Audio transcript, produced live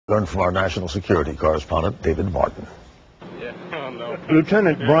Learn from our national security correspondent, David Martin.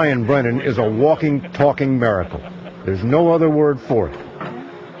 Lieutenant Brian Brennan is a walking, talking miracle. There's no other word for it.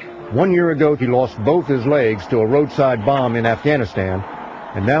 1 year ago, he lost both his legs to a roadside bomb in Afghanistan,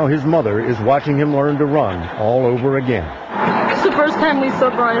 and now his mother is watching him learn to run all over again. It's the first time we saw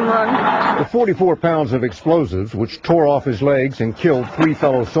Brian run. The 44 pounds of explosives, which tore off his legs and killed 3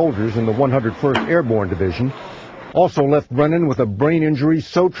 fellow soldiers in the 101st Airborne Division, also left Brennan with a brain injury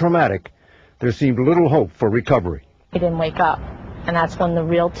so traumatic, there seemed little hope for recovery. He didn't wake up, and that's when the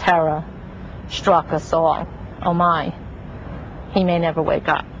real terror struck us all. Oh my, he may never wake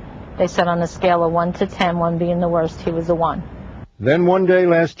up. They said on a scale of 1 to 10, 1 being the worst, he was a 1. Then one day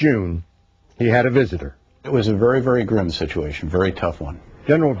last June, he had a visitor. It was a very, very grim situation, very tough one.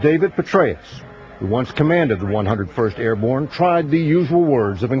 General David Petraeus, who once commanded the 101st Airborne, tried the usual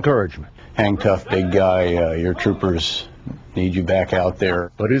words of encouragement. Hang tough, big guy. Your troopers need you back out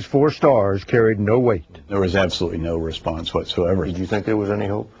there. But his 4 stars carried no weight. There was absolutely no response whatsoever. Did you think there was any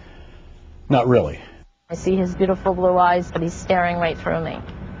hope? Not really. I see his beautiful blue eyes, but he's staring right through me.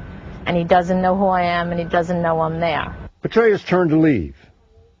 And he doesn't know who I am, and he doesn't know I'm there. Petraeus turned to leave,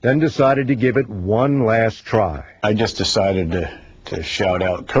 then decided to give it one last try. I just decided to shout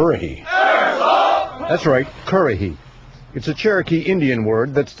out Currahee. That's right, Currahee. It's a Cherokee Indian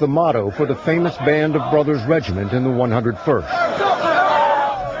word that's the motto for the famous Band of Brothers Regiment in the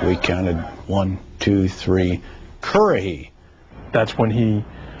 101st. We counted 1, 2, 3, Currahee. That's when he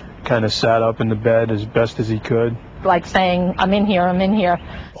kind of sat up in the bed as best as he could. Like saying, I'm in here, I'm in here.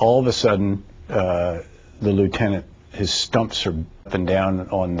 All of a sudden, the lieutenant, his stumps are up and down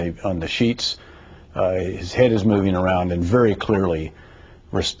on the sheets. His head is moving around and very clearly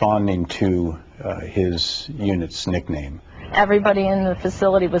responding to his unit's nickname. Everybody in the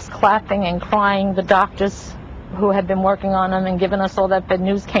facility was clapping and crying. The doctors who had been working on him and giving us all that bad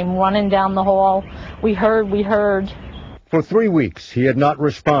news came running down the hall. We heard. For 3 weeks, he had not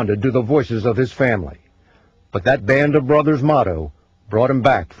responded to the voices of his family. But that Band of Brothers motto brought him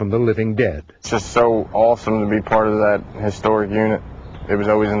back from the living dead. It's just so awesome to be part of that historic unit. It was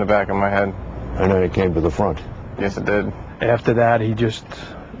always in the back of my head. And then it came to the front. Yes, it did. After that, he just,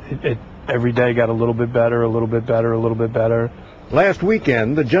 every day got a little bit better, a little bit better, a little bit better. Last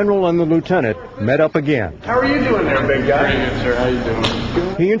weekend, the general and the lieutenant met up again. How are you doing there, big guy? Pretty good, sir. How you doing?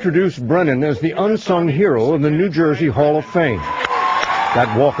 He introduced Brennan as the unsung hero of the New Jersey Hall of Fame.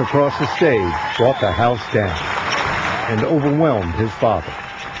 That walk across the stage brought the house down and overwhelmed his father.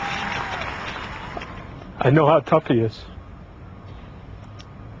 I know how tough he is.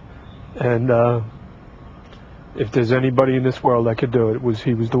 And if there's anybody in this world that could do it,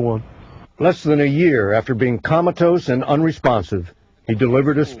 he was the one. Less than a year after being comatose and unresponsive, he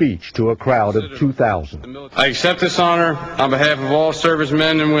delivered a speech to a crowd of 2,000. I accept this honor on behalf of all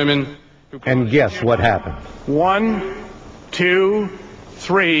servicemen and women. And guess what happened? 1, 2,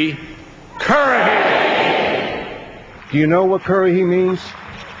 3, Currahee! Do you know what Currahee means?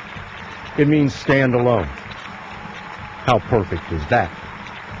 It means stand alone. How perfect is that?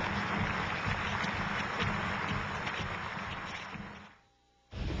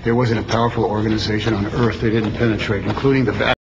 There wasn't a powerful organization on earth they didn't penetrate, including the